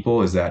with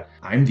people, is that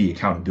I'm the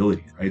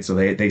accountability, right? So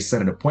they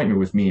set an appointment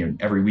with me, and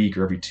every week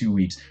or every 2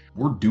 weeks,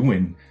 we're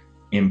doing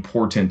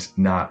important,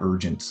 not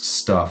urgent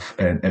stuff.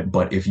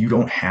 But if you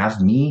don't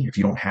have me, if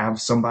you don't have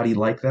somebody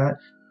like that,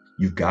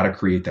 you've got to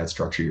create that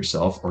structure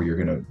yourself, or you're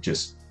going to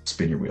just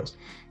spin your wheels.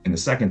 And the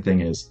second thing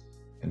is,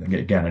 and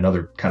again,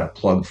 another kind of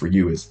plug for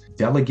you, is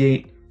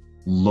delegate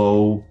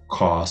low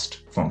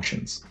cost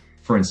functions.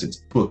 For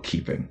instance,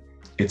 bookkeeping.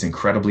 It's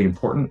incredibly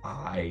important.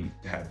 I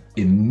have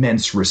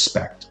immense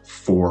respect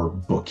for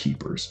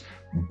bookkeepers.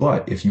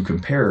 But if you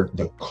compare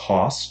the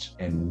cost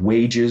and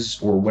wages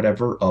or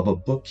whatever of a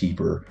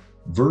bookkeeper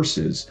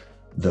versus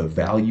the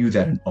value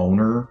that an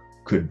owner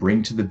could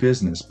bring to the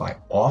business by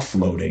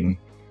offloading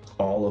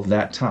all of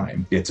that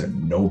time, it's a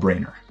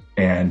no-brainer.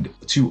 And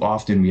too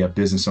often we have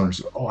business owners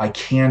who, oh, I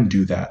can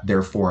do that,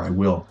 therefore I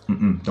will.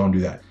 Don't do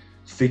that.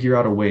 Figure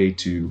out a way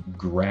to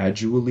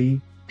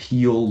gradually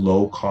peel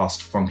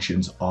low-cost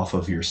functions off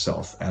of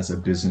yourself as a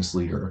business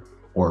leader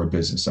or a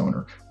business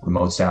owner.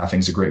 Remote staffing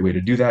is a great way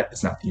to do that.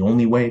 It's not the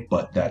only way,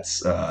 but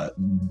that's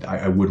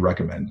I would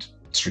recommend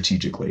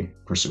strategically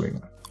pursuing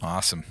that.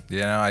 Awesome.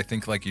 I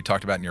think, like you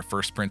talked about in your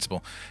first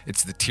principle,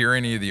 it's the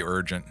tyranny of the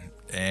urgent.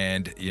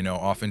 And,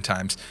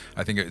 oftentimes,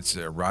 I think it's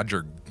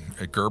Roger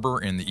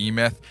Gerber in the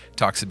E-Myth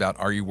talks about,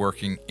 are you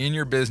working in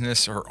your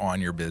business or on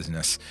your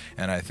business?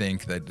 And I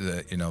think that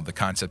the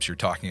concepts you're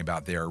talking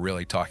about there are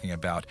really talking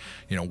about,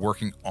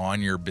 working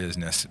on your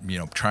business,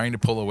 trying to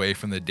pull away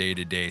from the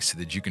day-to-day so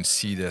that you can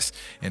see this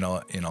in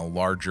a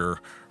larger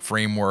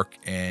framework,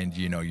 and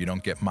you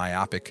don't get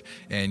myopic,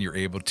 and you're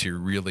able to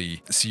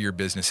really see your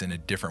business in a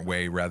different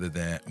way rather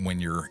than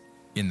when you're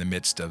in the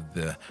midst of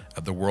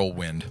the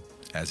whirlwind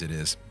as it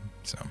is.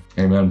 So,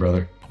 amen,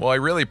 brother. Well, I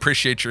really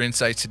appreciate your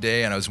insights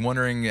today. And I was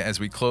wondering, as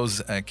we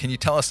close, can you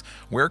tell us,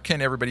 where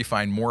can everybody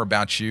find more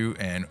about you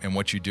and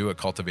what you do at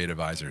Cultivate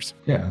Advisors?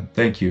 Yeah,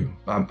 thank you.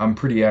 I'm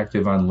pretty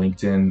active on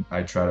LinkedIn.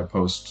 I try to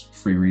post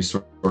free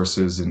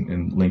resources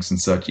and links and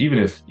such. Even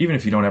if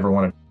you don't ever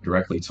want to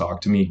directly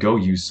talk to me, go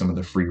use some of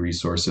the free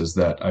resources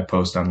that I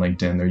post on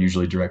LinkedIn. They're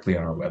usually directly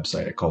on our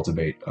website at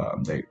Cultivate.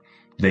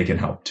 They can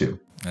help too.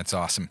 That's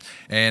awesome.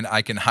 And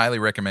I can highly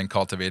recommend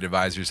Cultivate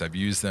Advisors. I've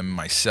used them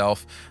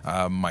myself.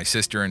 My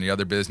sister in the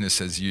other business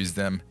has used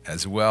them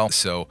as well.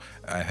 So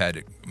I've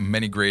had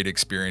many great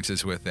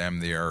experiences with them.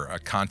 They are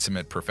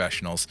consummate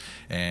professionals,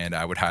 and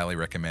I would highly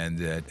recommend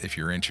that if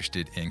you're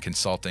interested in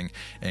consulting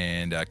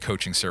and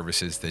coaching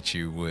services that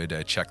you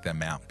would check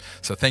them out.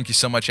 So thank you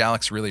so much,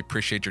 Alex. Really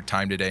appreciate your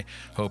time today.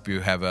 Hope you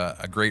have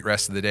a great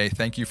rest of the day.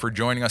 Thank you for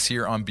joining us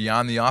here on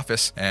Beyond the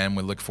Office, and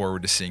we look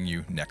forward to seeing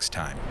you next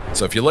time.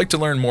 So if you'd like to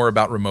learn more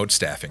about remote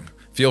staffing,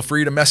 feel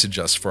free to message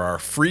us for our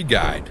free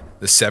guide,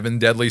 The 7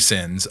 Deadly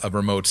Sins of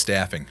Remote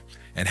Staffing,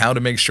 and how to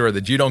make sure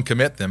that you don't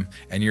commit them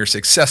and you're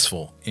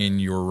successful in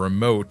your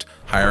remote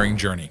hiring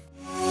journey.